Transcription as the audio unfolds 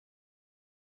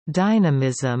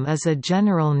Dynamism is a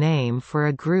general name for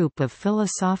a group of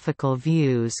philosophical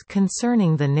views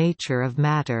concerning the nature of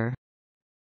matter.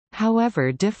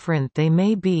 However different they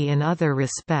may be in other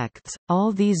respects,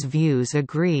 all these views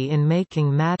agree in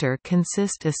making matter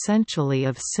consist essentially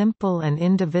of simple and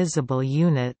indivisible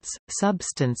units,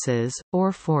 substances,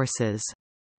 or forces.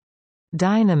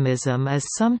 Dynamism is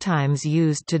sometimes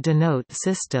used to denote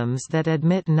systems that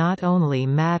admit not only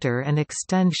matter and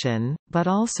extension, but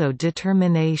also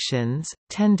determinations,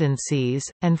 tendencies,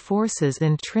 and forces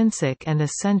intrinsic and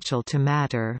essential to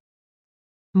matter.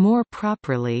 More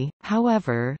properly,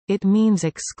 however, it means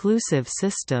exclusive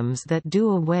systems that do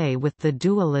away with the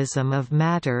dualism of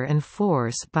matter and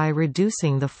force by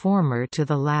reducing the former to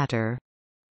the latter.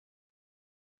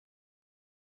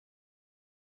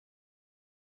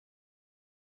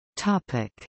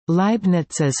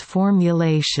 Leibniz's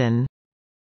formulation.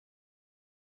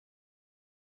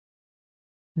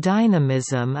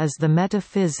 Dynamism is the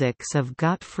metaphysics of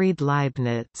Gottfried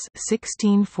Leibniz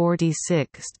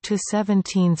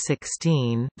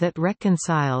 (1646–1716) that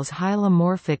reconciles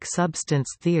hylomorphic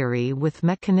substance theory with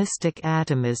mechanistic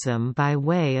atomism by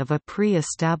way of a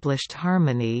pre-established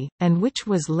harmony, and which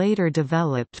was later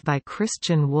developed by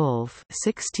Christian Wolff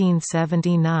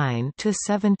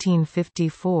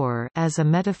 (1679–1754) as a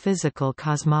metaphysical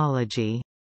cosmology.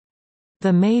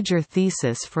 The major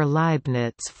thesis for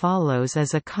Leibniz follows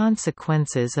as a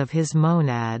consequences of his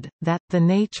monad, that the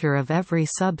nature of every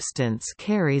substance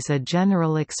carries a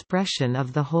general expression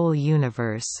of the whole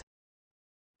universe.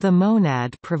 The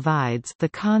monad provides the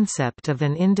concept of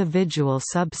an individual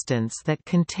substance that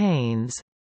contains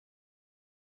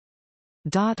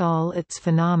all its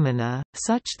phenomena,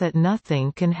 such that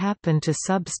nothing can happen to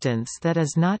substance that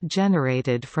is not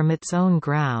generated from its own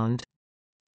ground,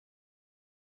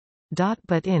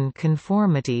 but in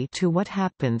conformity to what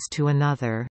happens to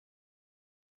another.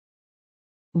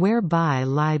 Whereby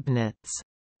Leibniz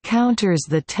counters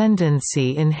the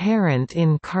tendency inherent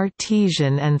in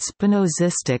Cartesian and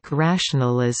Spinozistic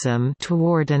rationalism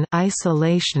toward an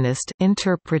isolationist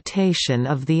interpretation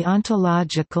of the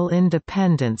ontological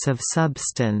independence of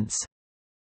substance.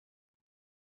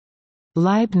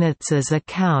 Leibniz's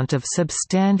account of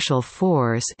substantial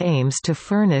force aims to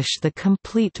furnish the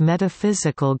complete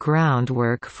metaphysical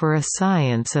groundwork for a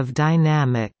science of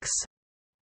dynamics.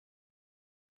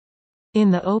 In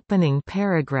the opening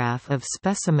paragraph of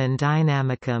Specimen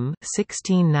Dynamicum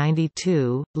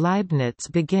 1692, Leibniz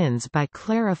begins by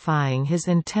clarifying his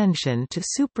intention to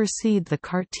supersede the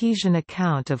Cartesian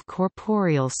account of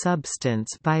corporeal substance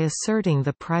by asserting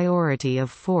the priority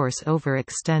of force over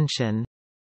extension.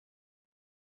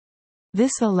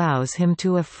 This allows him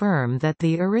to affirm that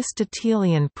the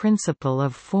Aristotelian principle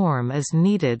of form is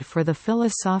needed for the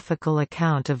philosophical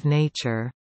account of nature.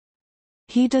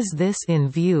 He does this in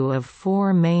view of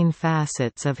four main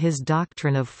facets of his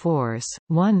doctrine of force: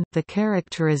 1, the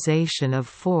characterization of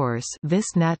force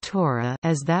vis natura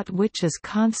as that which is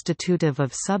constitutive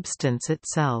of substance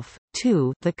itself;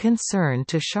 2, the concern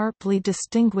to sharply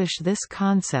distinguish this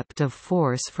concept of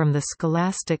force from the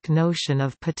scholastic notion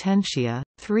of potentia;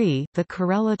 3, the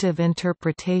correlative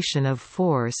interpretation of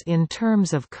force in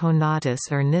terms of conatus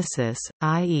or nisus,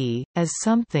 i.e., as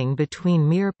something between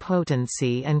mere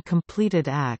potency and completed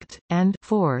act; and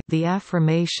 4, the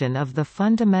affirmation of the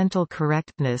fundamental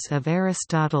correctness of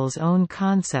Aristotle's own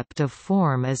concept of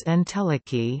form as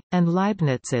entelechy, and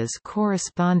Leibniz's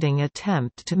corresponding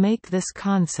attempt to make this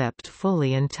concept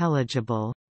fully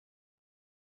intelligible.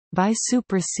 By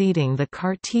superseding the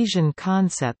Cartesian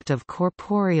concept of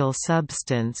corporeal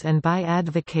substance and by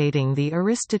advocating the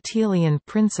Aristotelian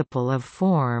principle of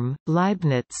form,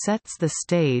 Leibniz sets the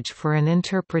stage for an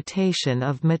interpretation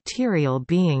of material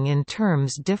being in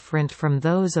terms different from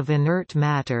those of inert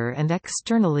matter and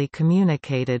externally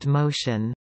communicated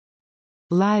motion.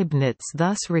 Leibniz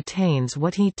thus retains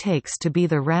what he takes to be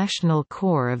the rational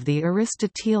core of the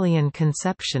Aristotelian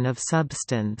conception of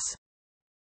substance.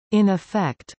 In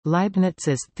effect,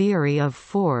 Leibniz's theory of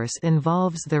force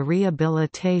involves the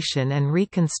rehabilitation and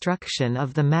reconstruction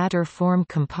of the matter-form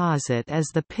composite as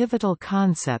the pivotal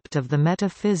concept of the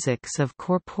metaphysics of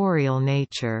corporeal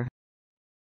nature.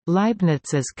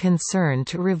 Leibniz's concern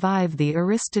to revive the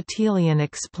Aristotelian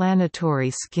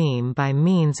explanatory scheme by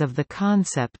means of the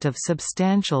concept of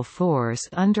substantial force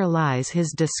underlies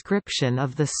his description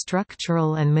of the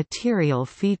structural and material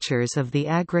features of the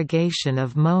aggregation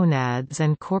of monads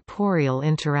and corporeal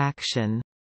interaction.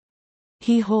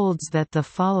 He holds that the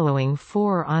following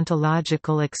four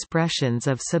ontological expressions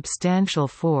of substantial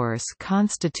force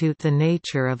constitute the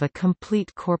nature of a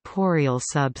complete corporeal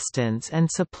substance and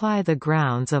supply the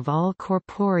grounds of all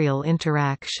corporeal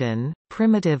interaction: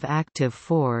 primitive active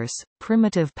force,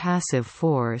 primitive passive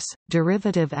force,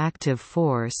 derivative active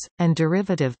force, and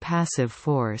derivative passive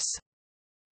force.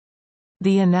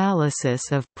 The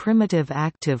analysis of primitive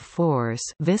active force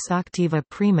vis activa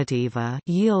primitiva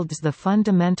yields the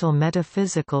fundamental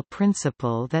metaphysical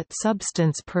principle that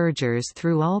substance purges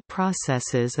through all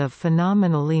processes of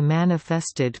phenomenally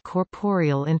manifested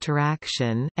corporeal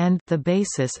interaction and the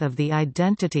basis of the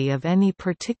identity of any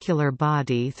particular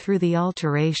body through the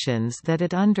alterations that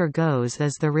it undergoes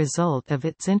as the result of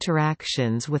its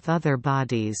interactions with other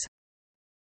bodies.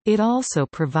 It also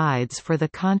provides for the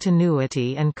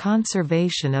continuity and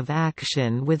conservation of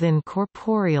action within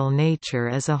corporeal nature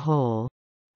as a whole.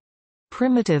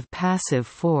 Primitive passive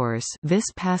force vis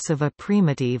passiva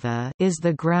primitiva is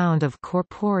the ground of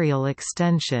corporeal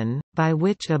extension, by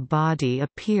which a body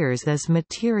appears as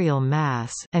material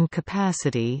mass and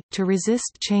capacity to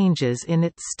resist changes in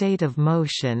its state of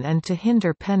motion and to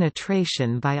hinder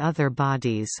penetration by other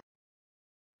bodies.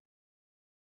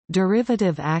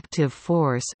 Derivative active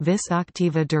force vis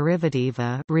activa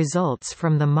derivativa results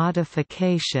from the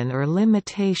modification or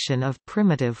limitation of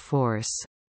primitive force.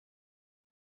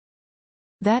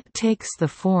 That takes the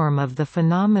form of the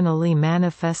phenomenally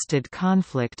manifested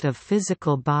conflict of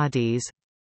physical bodies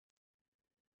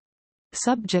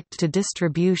subject to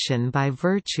distribution by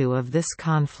virtue of this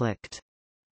conflict.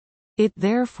 It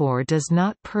therefore does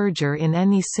not perjure in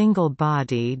any single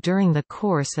body during the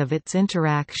course of its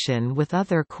interaction with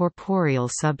other corporeal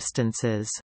substances.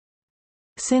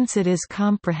 Since it is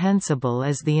comprehensible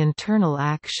as the internal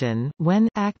action when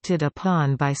acted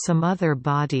upon by some other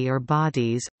body or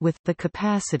bodies, with the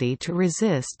capacity to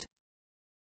resist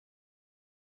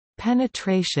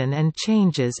penetration and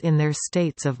changes in their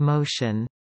states of motion.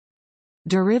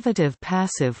 Derivative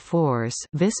passive force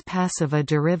vis passiva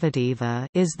derivativa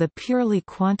is the purely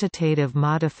quantitative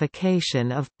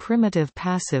modification of primitive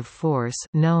passive force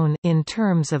known in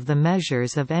terms of the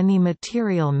measures of any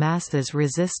material mass's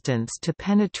resistance to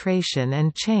penetration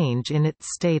and change in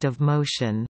its state of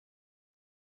motion.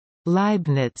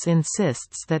 Leibniz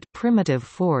insists that primitive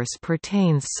force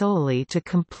pertains solely to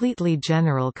completely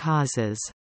general causes.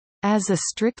 As a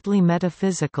strictly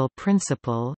metaphysical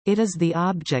principle, it is the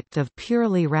object of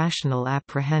purely rational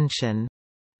apprehension.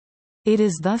 It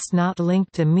is thus not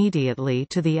linked immediately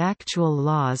to the actual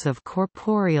laws of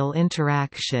corporeal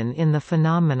interaction in the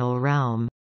phenomenal realm.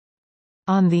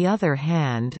 On the other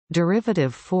hand,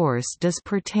 derivative force does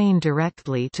pertain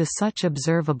directly to such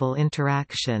observable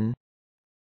interaction.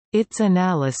 Its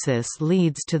analysis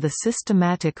leads to the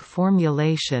systematic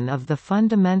formulation of the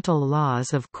fundamental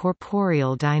laws of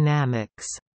corporeal dynamics.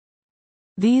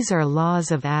 These are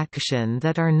laws of action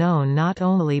that are known not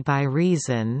only by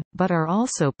reason, but are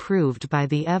also proved by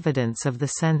the evidence of the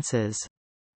senses.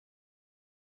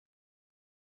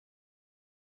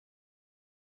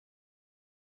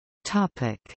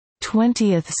 Topic: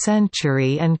 20th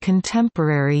century and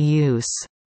contemporary use.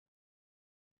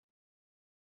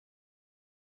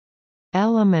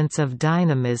 Elements of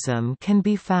dynamism can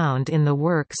be found in the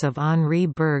works of Henri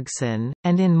Bergson,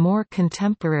 and in more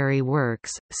contemporary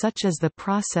works, such as the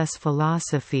process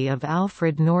philosophy of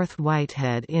Alfred North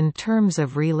Whitehead in terms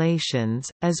of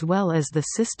relations, as well as the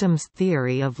systems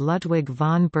theory of Ludwig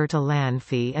von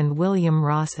Bertalanffy and William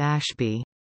Ross Ashby.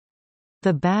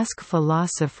 The Basque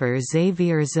philosopher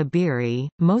Xavier Zubiri,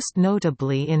 most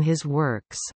notably in his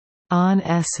works, On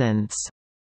Essence,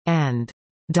 and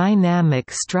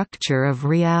Dynamic Structure of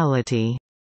Reality,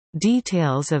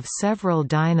 details of several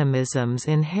dynamisms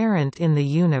inherent in the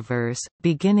universe,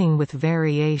 beginning with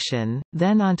variation,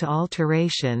 then onto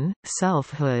alteration,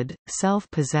 selfhood,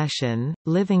 self-possession,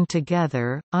 living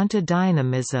together, onto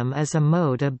dynamism as a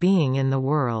mode of being in the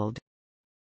world.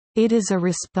 It is a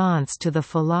response to the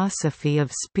philosophy of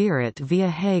spirit via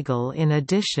Hegel in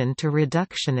addition to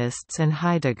reductionists and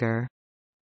Heidegger.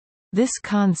 This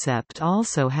concept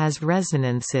also has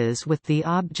resonances with the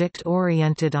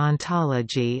object-oriented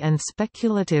ontology and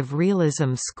speculative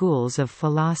realism schools of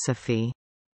philosophy.